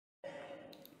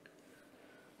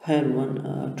Hi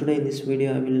everyone, today in this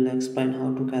video I will explain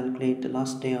how to calculate the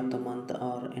last day of the month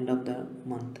or end of the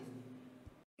month.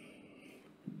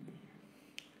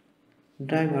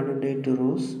 Drag order date to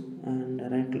rows and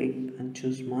right click and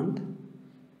choose month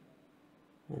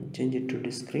and change it to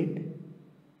discrete.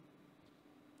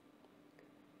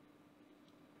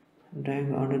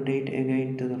 Drag order date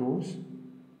again to the rows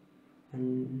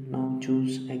and now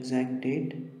choose exact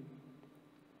date.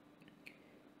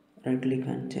 Right click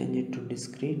and change it to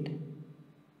discrete.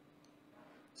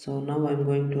 So now I am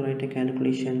going to write a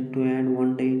calculation to add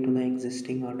one day to the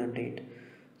existing order date.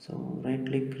 So right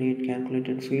click, create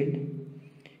calculated field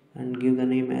and give the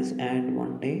name as add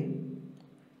one day.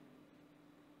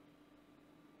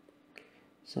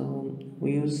 So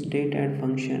we use date add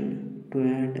function to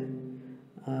add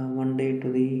one day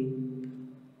to the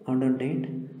order date.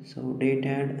 So date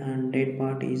add and date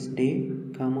part is day,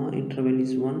 comma, interval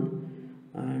is 1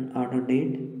 and order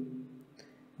date.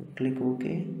 Click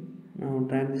OK. Now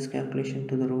drag this calculation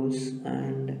to the rows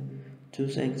and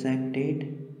choose exact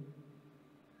date.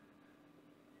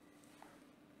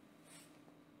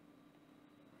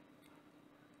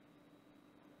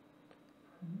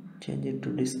 Change it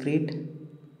to discrete.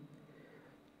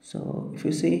 So if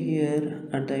you see here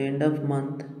at the end of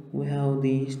month we have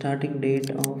the starting date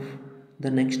of the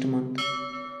next month.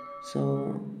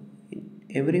 So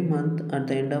every month at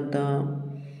the end of the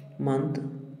month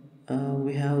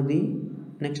we have the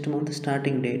next month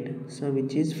starting date, so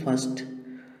which is first.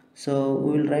 So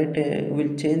we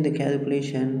will change the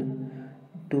calculation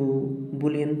to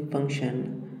boolean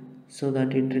function so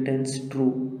that it returns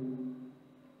true.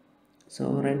 So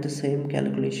write the same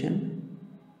calculation.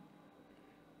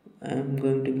 I am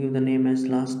going to give the name as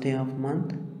last day of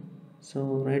month. So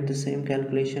write the same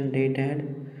calculation, date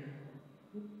add,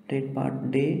 date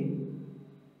part day,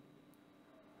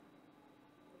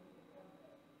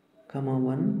 comma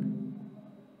 1,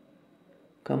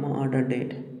 comma order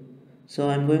date. So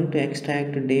I am going to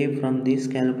extract day from this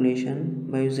calculation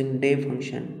by using day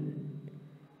function.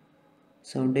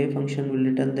 So day function will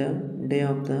return the day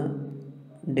of the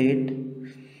date.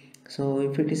 So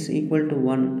if it is equal to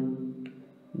 1,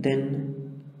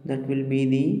 then that will be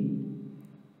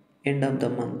the end of the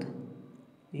month,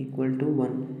 equal to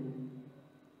 1.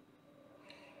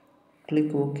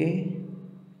 Click OK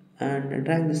and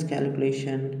drag this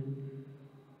calculation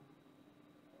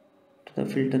to the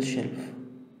filter shelf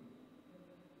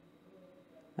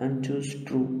and choose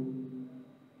true.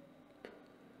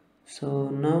 So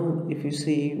now if you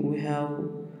see, we have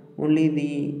only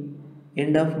the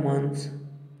end of months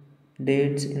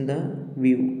dates in the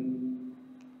view,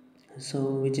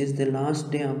 so which is the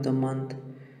last day of the month.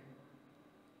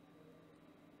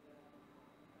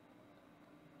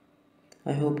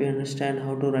 I hope you understand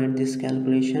how to write this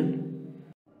calculation.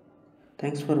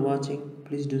 Thanks for watching.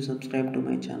 Please do subscribe to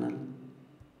my channel.